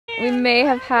We may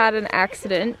have had an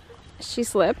accident. She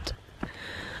slipped.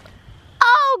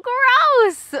 Oh,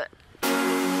 gross!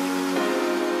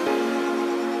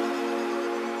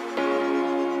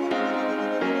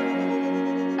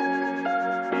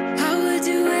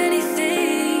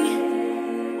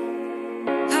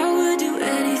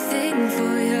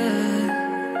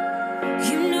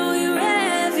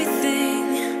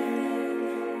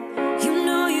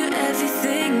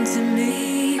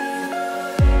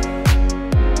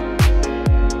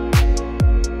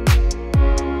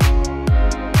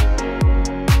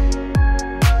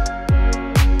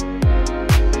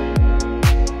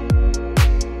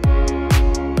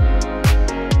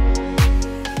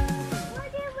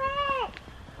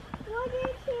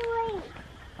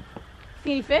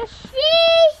 See any fish?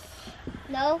 Fish!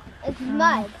 No, it's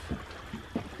mud.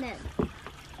 No.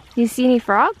 You see any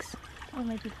frogs? Oh,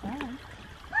 maybe frogs.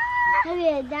 Maybe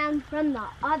it's down from the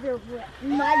other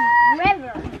mud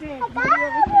river.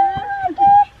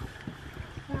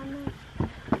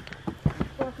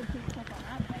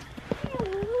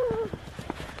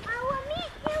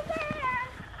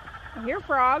 I hear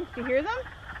frogs. Do you hear them?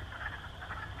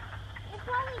 It's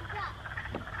probably ducks.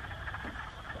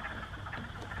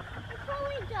 It's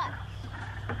probably ducks.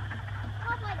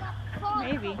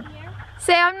 Maybe.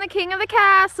 Say, I'm the king of the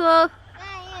castle. I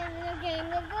am the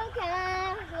king of the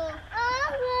castle. Oh,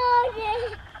 Lord.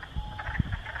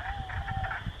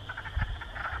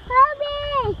 Help me!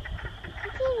 I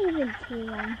can't even see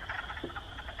them.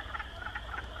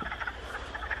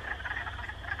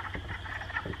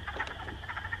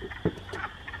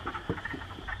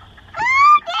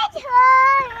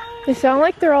 They sound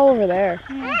like they're all over there.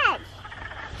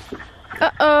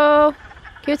 Uh-oh.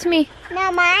 Give it to me.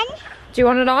 No, mine. Do you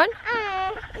want it on?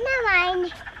 No,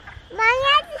 mine.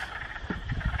 Mine.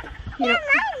 You, No,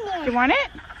 mine. you want it?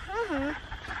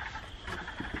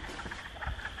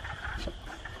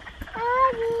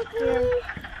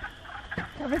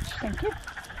 Garbage, thank you.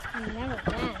 Never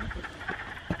can.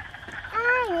 I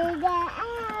need that.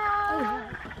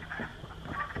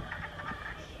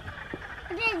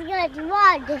 This good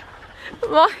mud.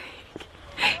 Like,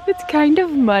 it's kind of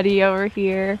muddy over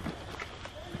here.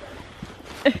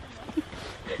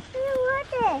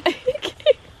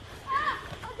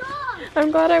 I'm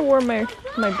glad I wore my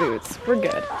boots. We're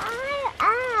good. Mom,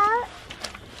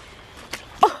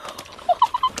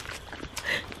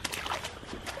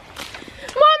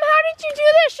 how did you do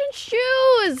this in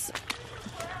shoes?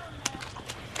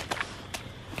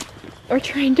 We're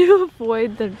trying to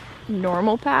avoid the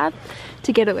normal path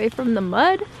to get away from the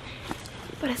mud,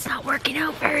 but it's not working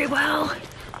out very well.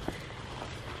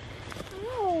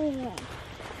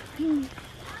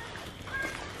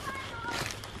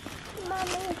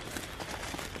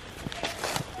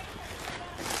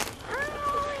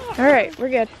 All right, we're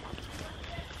good.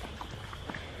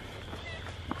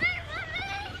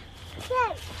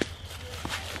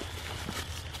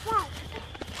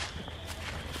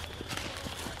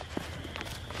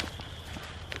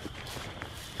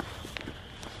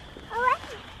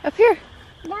 Up here.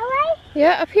 That way?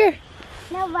 Yeah, up here.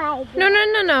 No way.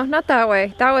 No, not that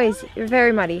way. That way's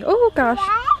very muddy. Oh gosh.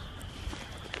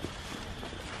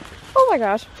 Oh my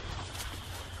gosh.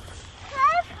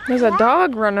 There's a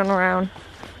dog running around.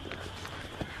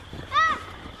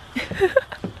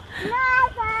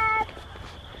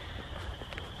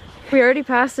 We already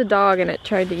passed a dog and it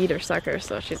tried to eat her sucker,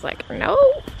 so she's like, no.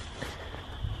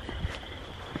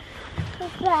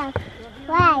 Why?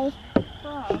 Fell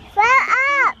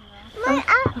up!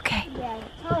 Oh, okay. Yeah,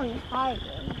 it's only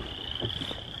hiding.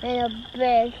 In a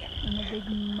big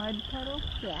mud puddle?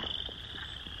 Yeah.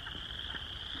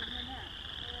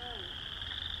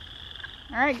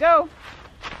 All right, go.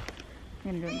 I'm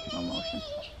gonna do it in slow motion.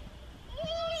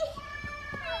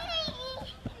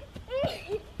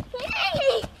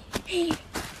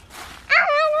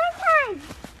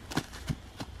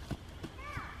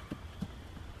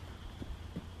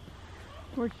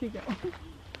 Where'd she go?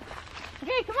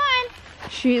 Okay, come on.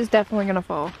 She is definitely gonna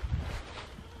fall.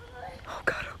 Oh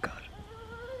god, oh god.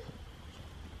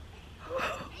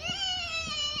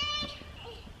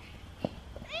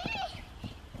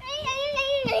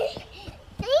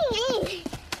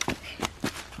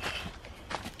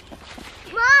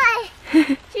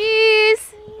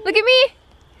 Jeez. Look at me.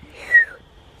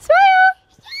 Smile.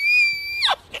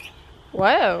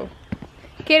 Whoa.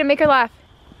 Kaden, make her laugh.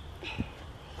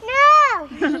 No!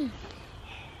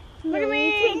 Look at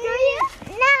me. No!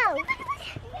 And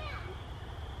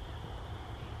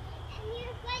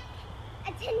you're like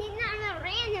attending on a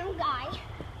random guy.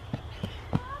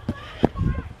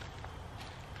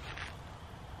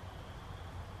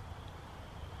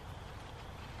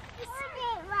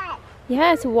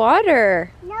 Yes,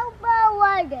 water. No more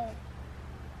water.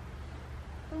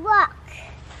 Rock.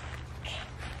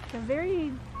 They're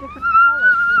very different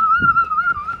colors.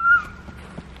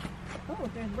 Oh,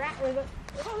 there's rat.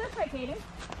 Oh, this way, Kaden.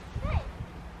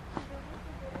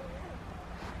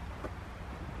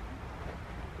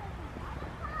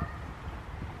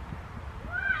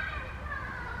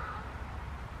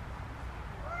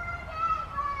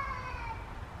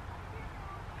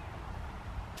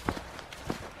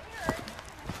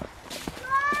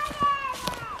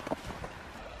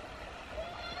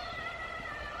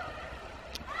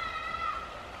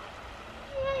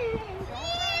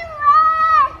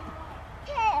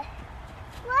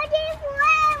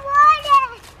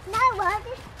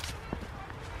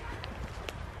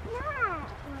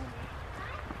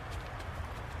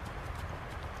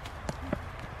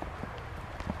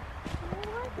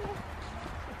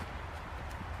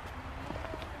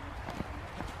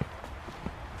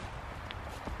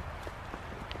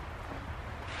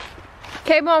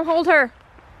 Okay, Mom, hold her.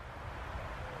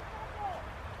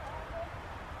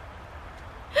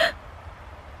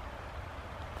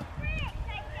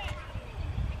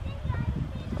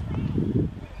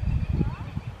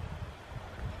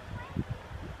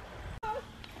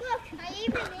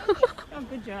 Oh,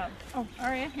 good job. Oh,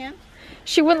 Aria, hand.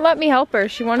 She wouldn't let me help her.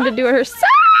 She wanted to do it herself.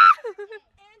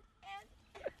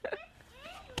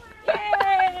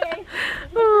 Yay!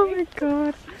 Oh my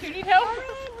god. Do you need help?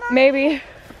 Maybe.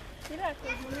 Get up.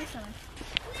 We'll do something.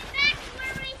 We're back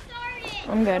where we started.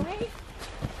 I'm good.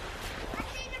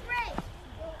 Let's take a break.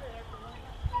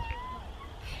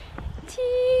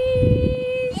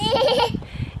 Tease.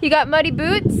 You got muddy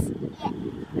boots? Yeah.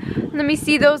 Let me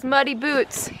see those muddy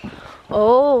boots.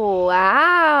 Oh,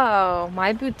 wow.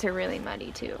 My boots are really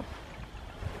muddy too.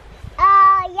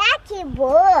 Yucky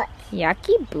boot.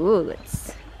 Yucky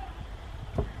boots.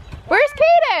 Where's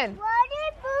Kaden?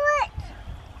 Water boot.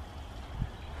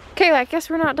 Okay, I guess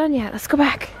we're not done yet. Let's go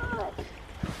back.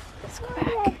 Let's go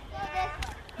back.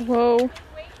 Whoa.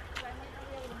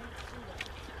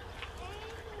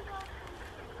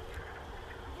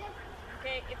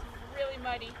 Okay, it's really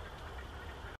muddy.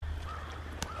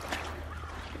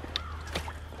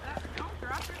 Don't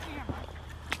drop your camera.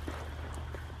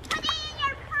 Put it in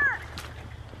your purse.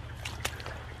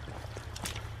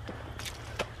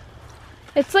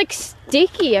 It's like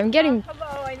sticky. I'm getting...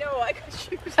 Hello, I know, I got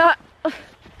shoes.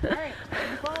 Alright,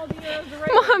 follow the right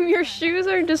Mom, your shoes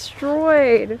are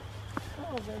destroyed.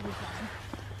 Oh, baby time.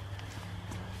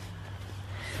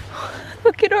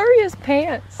 Look at Aria's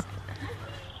pants.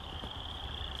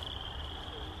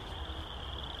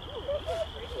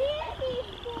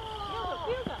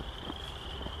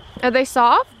 Are they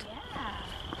soft? Yeah.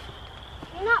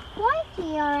 They're not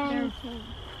pointy or anything.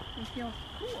 They feel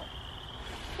cool.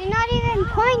 They're not even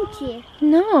pointy.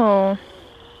 No.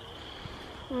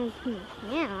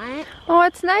 Yeah. Oh,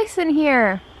 it's nice in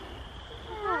here.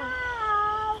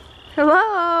 Wow.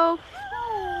 Hello.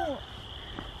 Oh,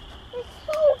 it's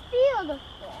so beautiful.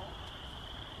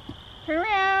 Turn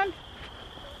around.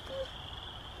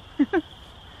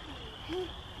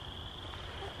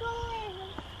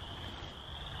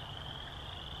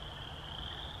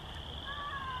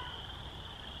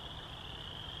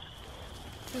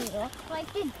 It looks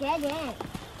like a dead end.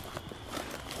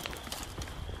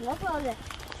 Look at all the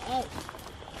eggs.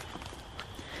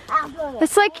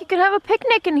 It's like you could have a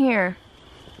picnic in here.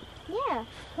 Yeah.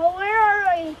 But where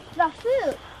are the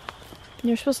food?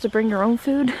 You're supposed to bring your own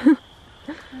food.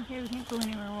 Okay, we can't go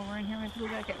anywhere while we're in here. We have to go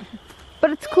back in.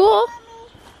 But it's cool.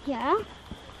 Yeah.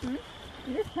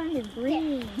 This time is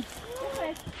green.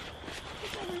 Okay.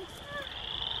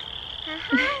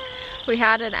 We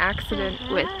had an accident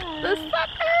with the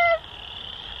sucker.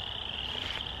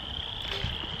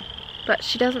 But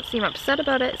she doesn't seem upset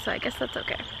about it, so I guess that's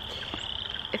okay.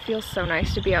 It feels so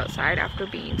nice to be outside after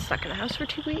being stuck in the house for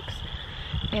 2 weeks.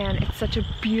 And it's such a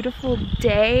beautiful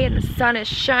day and the sun is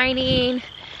shining.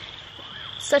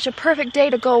 Such a perfect day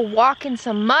to go walk in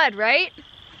some mud, right?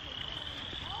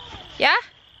 Yeah?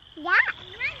 Yeah.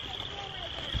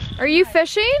 Are you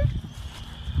fishing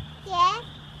Yeah.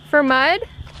 for mud?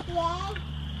 Yeah.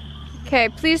 Okay,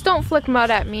 please don't flick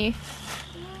mud at me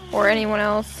or anyone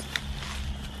else.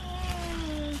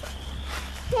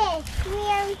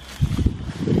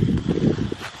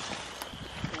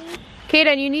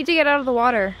 Kaden, you need to get out of the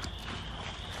water.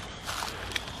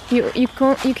 You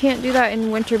can't do that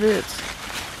in winter boots.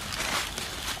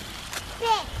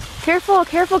 Careful,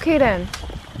 careful, Kaden.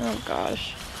 Oh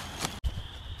gosh.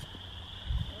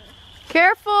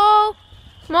 Careful,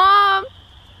 Mom.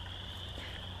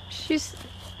 She's.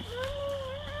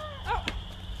 Oh.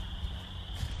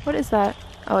 What is that?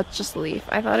 Oh, it's just a leaf.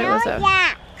 I thought it was a...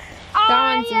 Yak.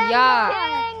 That one's a yak.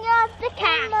 The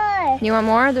cat. You want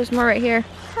more? There's more right here.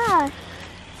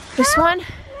 This one?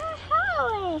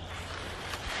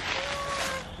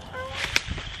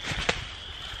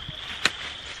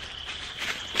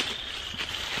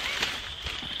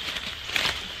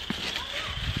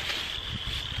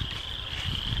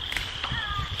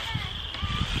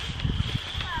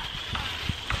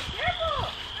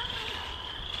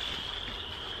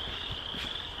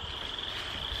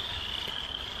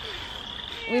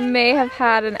 We may have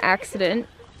had an accident.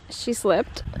 She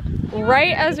slipped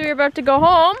right as we were about to go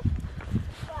home.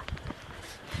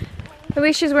 At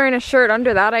least she's wearing a shirt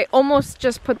under that. I almost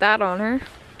just put that on her.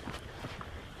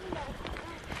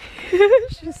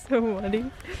 She's so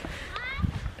muddy.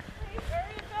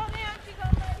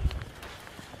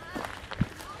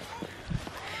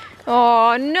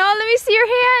 Oh no, let me see your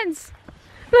hands.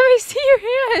 Let me see your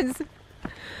hands.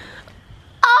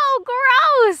 Oh,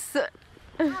 gross.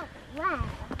 Oh, wow.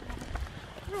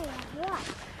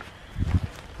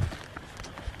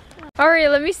 Alright,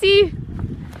 let me see.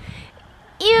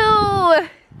 Ew!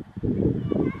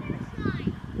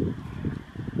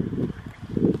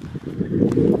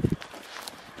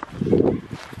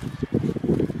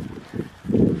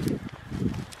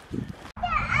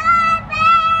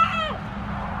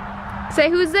 Say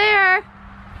who's there?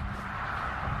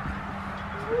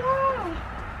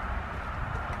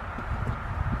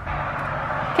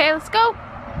 Okay, let's go.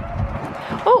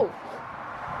 Oh!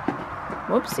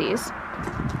 Whoopsies.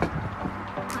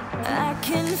 I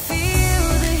can feel